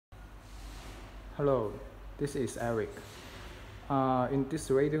Hello, this is Eric. In this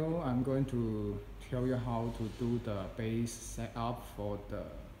video, I'm going to tell you how to do the base setup for the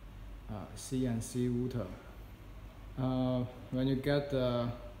CNC router. When you get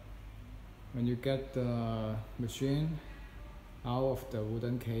the machine out of the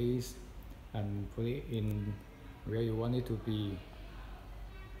wooden case and put it in where you want it to be,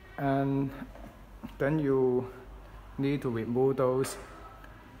 and then you need to remove those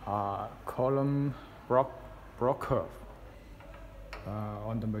column blocker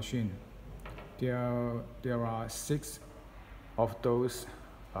on the machine. There are 6 of those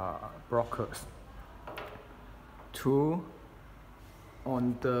blockers. 2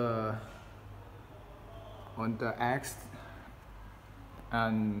 on the X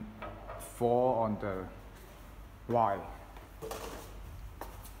and 4 on the Y.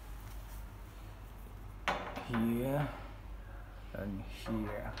 Here and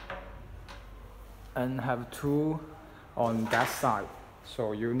here, and have 2 on that side.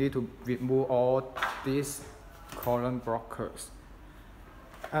 So you need to remove all these column blockers.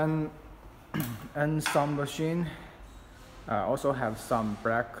 And some machine also have some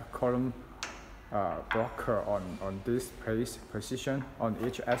black column blocker on this position on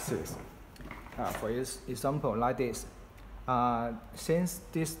each axis. For example, like this. Since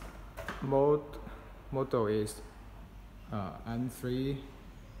this model is M3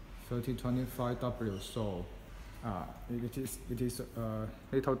 3025W, so it is a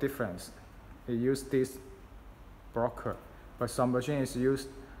little difference. It use this blocker, but some machines use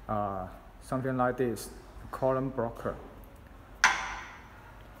something like this, column blocker.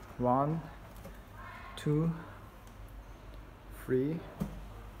 1, 2, 3,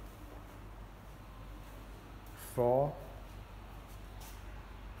 4,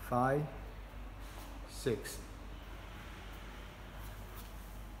 5, 6.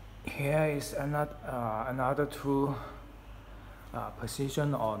 Here is another 2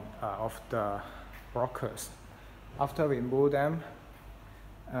 position on of the blockers. After remove them,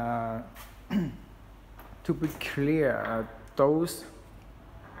 to be clear, those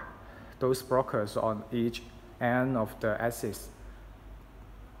blockers on each end of the axis,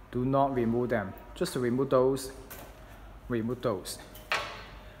 do not remove them. Just remove those.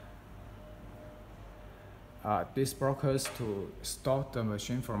 These blockers to stop the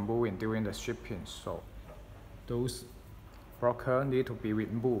machine from moving during the shipping, so those blockers need to be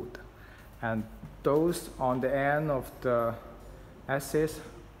removed. And those on the end of the axis,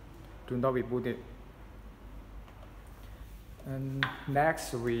 do not remove it. And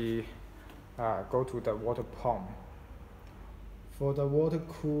next we go to the water pump. For the water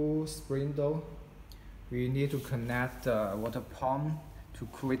cool spindle, we need to connect the water pump to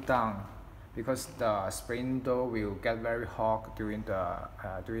cool it down, because the spindle will get very hot during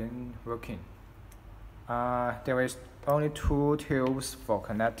working. There is only 2 tubes for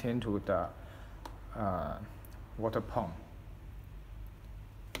connecting to the water pump.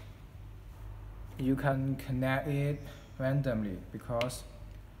 You can connect it randomly, because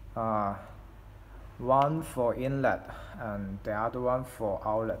one for inlet and the other one for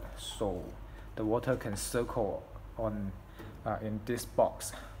outlet, so the water can circle on in this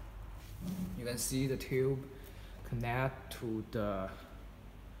box. You can see the tube connect to the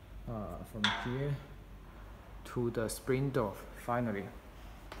from here to the spindle. Finally,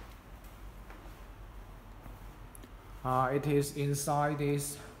 it is inside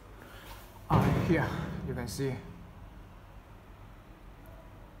this. Here you can see.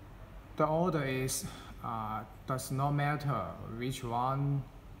 The order is does not matter which one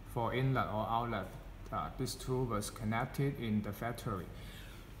for inlet or outlet. This tube was connected in the factory.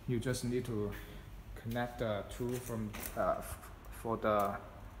 You just need to connect the 2 from for the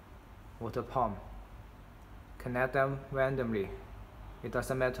water pump. Connect them randomly. It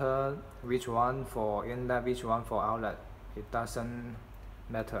doesn't matter which one for inlet, which one for outlet. It doesn't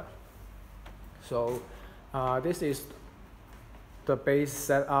matter. So this is the base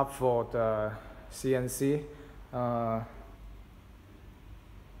setup for the CNC.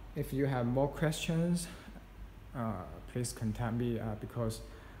 If you have more questions, please contact me, because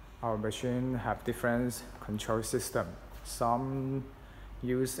our machine have different control system. Some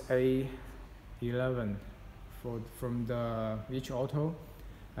use A11 from the Reach Auto,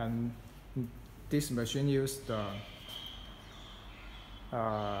 and this machine use the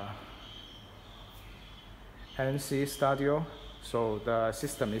NC Studio, so the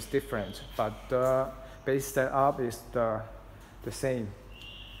system is different, but the base setup is the same.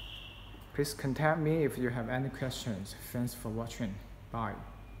 Please contact me if you have any questions. Thanks for watching. Bye.